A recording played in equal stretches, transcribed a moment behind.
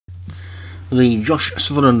The Josh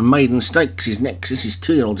Sutherland Maiden Stakes is next. This is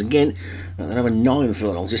 2-year-olds again. They're over 9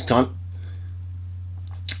 furlongs this time.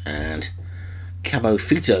 And Cabo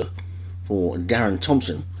Fito for Darren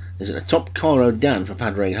Thompson is at the top. Cairo down for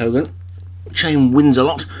Padraig Hogan. Chain Wins a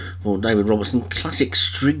Lot for David Robertson. Classic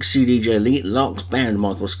Strig CDJ Lee. Larks Band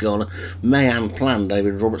Michael Scala. Mayan Plan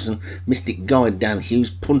David Robertson. Mystic Guide Dan Hughes.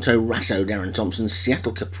 Punto Rasso Darren Thompson.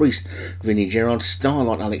 Seattle Caprice Vinnie Gerard.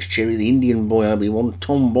 Starlight Alex Cherry. The Indian Boy Obi-Wan.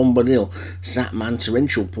 Tom Bombadil. Satman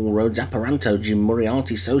Torrential Paul Rhodes. Apparanto Jim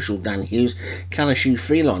Moriarty Social Dan Hughes. Kalashi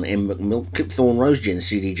Feline M McMilk. Clipthorne Rosegen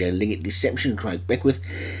CDJ Liggett. Deception Craig Beckwith.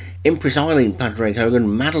 Empress Eileen, Padraig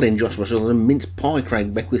Hogan, Madeline, Joshua Sutherland, Mince Pie,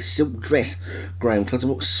 Craig Beckwith, Silk Dress, Graham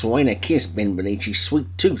Clutterbuck, Swainer Kiss, Ben Benici, Sweet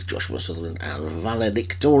Tooth, Joshua Sutherland, and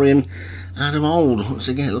Valedictorian, Adam Old. Once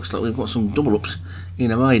again, it looks like we've got some double-ups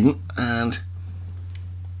in a maiden, and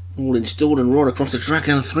all installed and right across the track,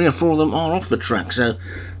 and 3 or 4 of them are off the track, so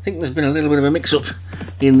I think there's been a little bit of a mix-up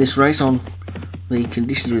in this race on the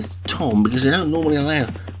conditions with Tom, because they don't normally allow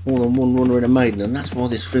more than one runner in a maiden, and that's why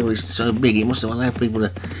this field is so big. It must have allowed people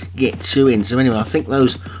to get 2 in. So anyway, I think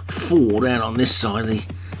those 4 down on this side, the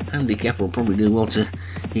handicapper will probably do well to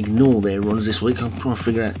ignore their runs this week. I'm trying to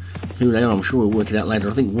figure out who they are. I'm sure we'll work it out later.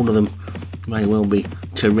 I think one of them may well be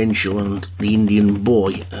Torrential and the Indian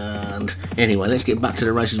Boy. And anyway, let's get back to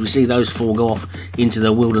the races. We see those 4 go off into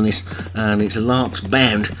the wilderness, and it's Larks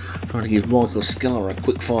Band trying to give Michael Scala a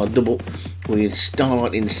quick fire double, with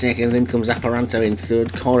Starlight in second, then comes Apparanto in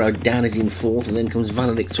third, Cairo Down is in fourth, and then comes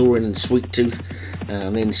Valedictorian and Sweet Tooth,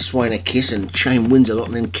 and then Swainer Kiss and Chain Wins a Lot,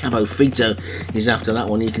 and then Cabo Fito is after that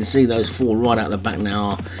one. You can see those 4 right out the back now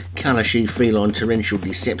are Kalashi, Feline, Torrential,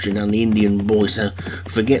 Deception, and the Indian Boy, so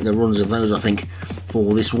forget the runs of those, I think,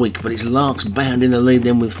 for this week. But it's Larks Band in the lead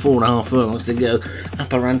then with 4.5 furlongs to go.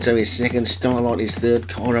 Apparanto is second, Starlight is third,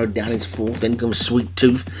 Cairo Down is fourth, then comes Sweet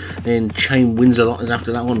Tooth, then Chain Wins a Lot is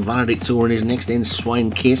after that one, Valedictorian is next, then Swain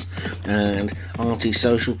Kiss, and Artie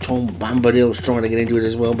Social. Tom Bombadil's trying to get into it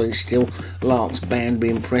as well, but it's still Larks Band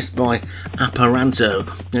being pressed by Apparanto.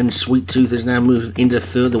 Then Sweet Tooth has now moved into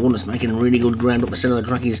third. The one that's making really good ground up the centre of the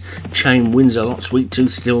track is Chain Wins a Lot. Sweet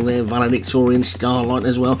Tooth still there, Valedictorian, Starlight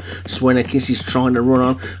as well. Swainer Kiss is trying to run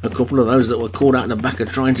on. A couple of those that were caught out the back are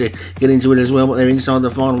trying to get into it as well, but they're inside the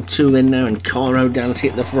final 2 then now, and Cairo Down's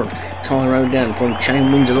hit the front. Cairo Down from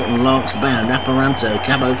Chain Wins a Lot and Larks Band. Apparanto,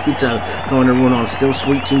 Cabo Fito trying to run on. Still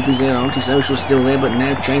Sweet Tooth is there, Antisocial still there, but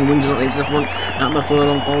now Chain Wins a Lot into the front. At the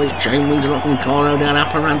furlong pole is Chain Wins a Lot from Cairo Down.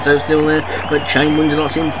 Apparanto still there, but Chain Wins a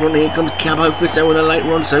Lot's in front. Here comes Cabo Fito with a late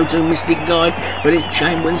run, so too Mystic Guide, but it's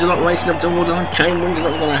Chain Wins a Lot racing up towards the line. Chain Wins a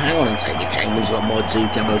Lot's going to hang on and take it. Chain Wins a Lot by 2.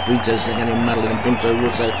 Cabo Fito second, in Madeline and Punto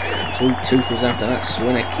Russo. Sweet Tooth was after that.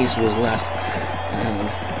 Swainer Kiss was last, and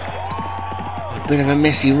a bit of a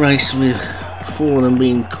messy race with 4 of them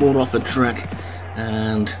being caught off the track,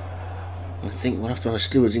 and I think we'll have to have a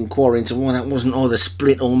steward's inquiry into why that wasn't either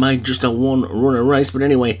split or made just a 1-runner race. But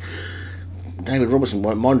anyway, David Robertson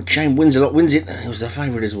won't mind. Chain Wins a Lot wins it. He was the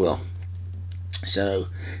favourite as well. So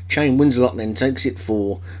Chain Wins a Lot then takes it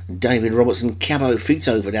for David Robertson. Cabo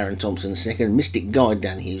Fito for Darren Thompson second, Mystic Guide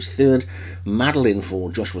Dan Hughes third, Madeline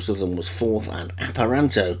for Joshua Sutherland was fourth, and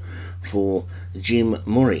Apparanto for Jim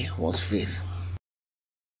Murray was fifth.